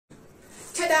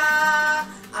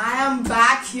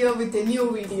here with a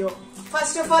new video.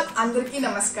 First of all, Andarki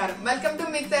Namaskaram. Welcome to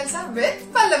MEEKUTELUSA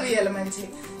with Pallavi Yalamanchili.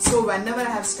 So whenever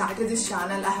I have started this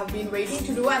channel, I have been waiting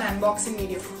to do an unboxing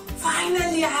video.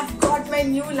 Finally, I have got my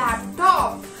new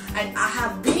laptop, and I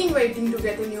have been waiting to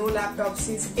get a new laptop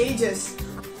since ages.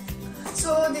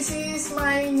 So this is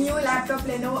my new laptop,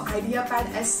 Lenovo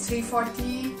IdeaPad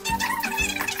S340.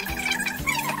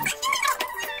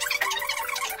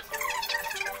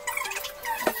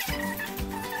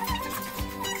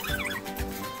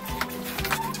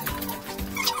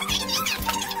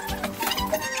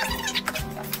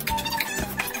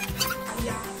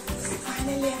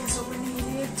 Finally, I was opening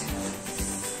it.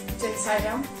 Yes, I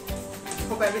am.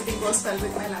 Hope everything goes well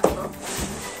with my laptop.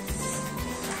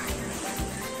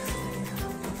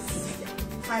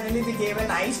 Finally, they gave a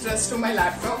nice dress to my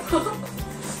laptop.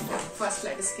 First,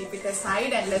 let us keep it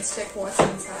aside and let's check what's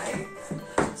inside.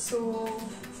 So,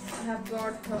 I have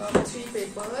got 3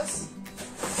 papers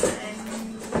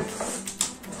and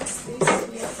what's this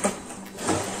here?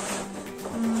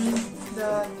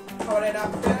 The power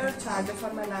adapter, charger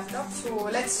for my laptop. So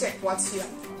let's check what's here.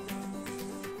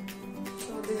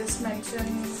 So they just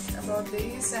mentioned about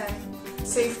this and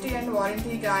safety and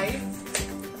warranty guide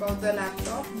about the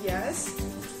laptop. Yes,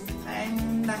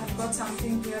 and I have got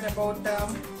something here about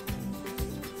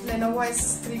Lenovo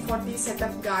S340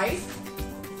 setup guide.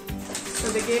 So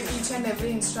they gave each and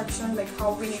every instruction like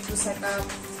how we need to set up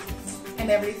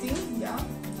and everything. Yeah.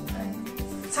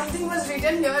 Something was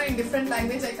written here in different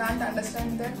language, I can't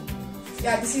understand that.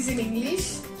 Yeah, this is in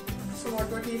English. So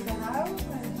what if I have?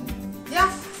 And yeah,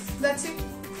 that's it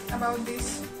about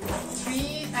these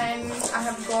 3. And I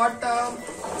have got,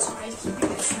 so I'll keep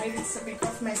it aside, it's a bit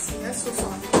of mess here, so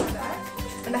sorry for that.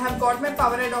 And I have got my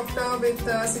power adapter with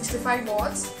 65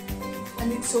 watts.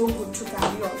 And it's so good to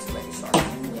carry also very short.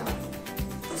 Yeah.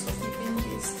 So keeping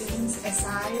these things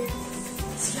aside.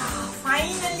 So yeah,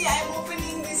 finally I am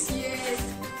opening this yet.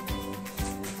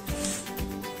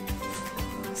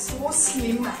 So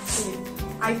slim actually.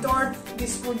 I thought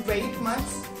this would weigh much.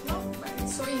 No, but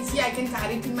it's so easy. I can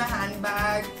carry it in my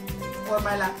handbag or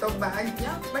my laptop bag.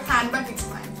 Yeah, but handbag it's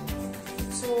fine.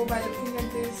 So by looking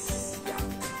at this, yeah.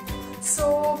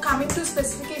 So coming to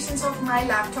specifications of my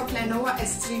laptop, Lenovo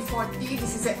S340.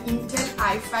 This is an Intel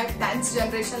i5 10th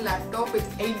generation laptop with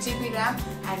 8GB RAM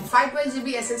and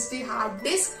 512GB SSD hard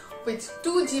disk with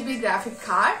 2GB graphic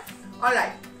card.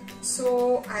 Alright.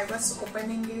 So I was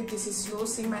opening it. This is slow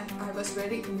sim and I was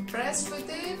very impressed with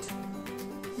it.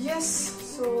 Yes,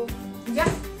 so yeah,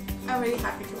 I'm very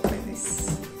happy to open this.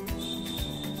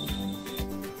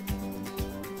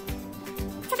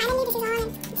 So finally this is on.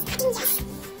 It's packing just.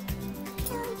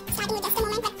 So starting with just a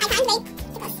moment, but I can't wait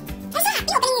because I'm so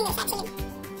happy opening this actually.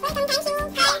 Welcome, thank you.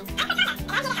 Hi.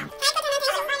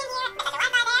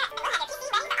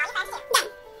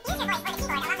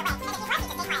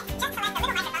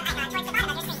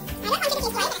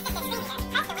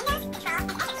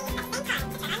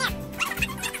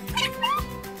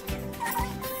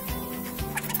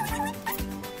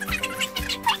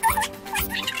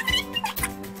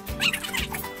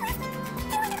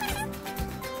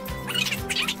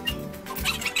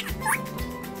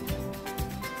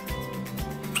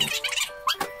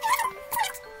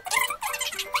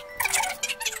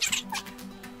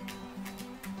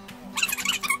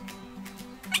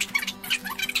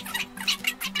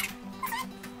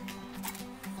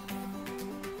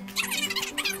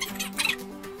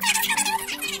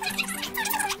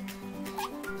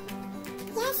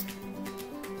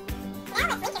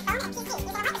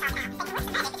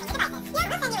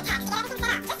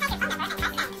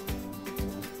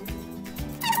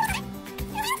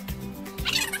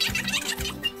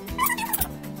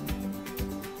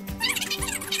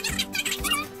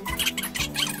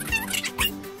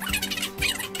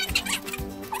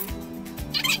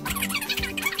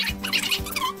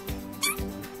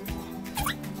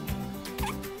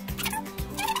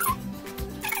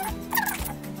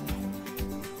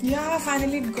 Yeah,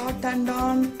 finally it got turned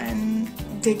on and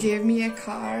they gave me a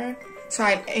card. So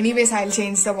anyways, I'll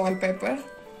change the wallpaper.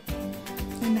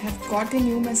 And I have got a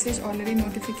new message already,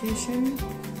 notification.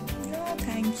 Yeah,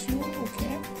 thank you.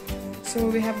 Okay. So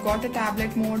we have got a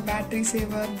tablet mode, battery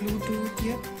saver, Bluetooth.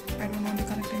 Yep. I don't want to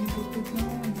connect any Bluetooth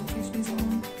now. Notification is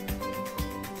on.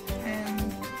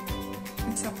 And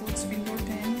it supports Windows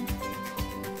 10.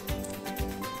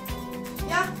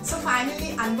 Yeah, So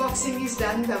finally unboxing is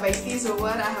done, the wait is over,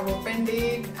 I have opened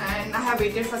it and I have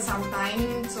waited for some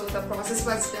time, so the process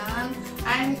was done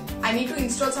and I need to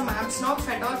install some apps now. If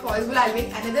at all possible, I'll make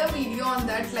another video on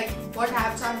that, like what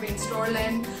apps I've installed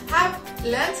and have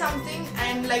learned something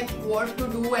and like what to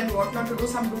do and what not to do,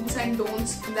 some do's and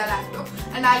don'ts in the laptop,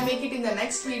 and I'll make it in the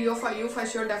next video for you for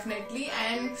sure, definitely.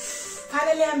 And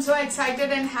finally I'm so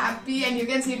excited and happy, and you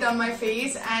can see it on my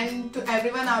face. And to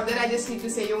everyone out there, I just need to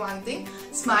say you one thing: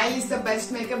 smile is the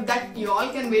best makeup that you all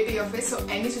can wear to your face, so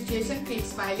any situation, keep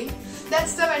smiling.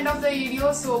 That's the end of the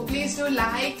video, so please do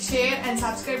like, share and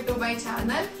subscribe to my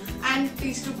channel, and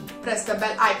please do press the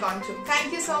bell icon too.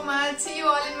 Thank you so much. See you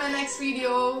all in my next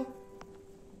video.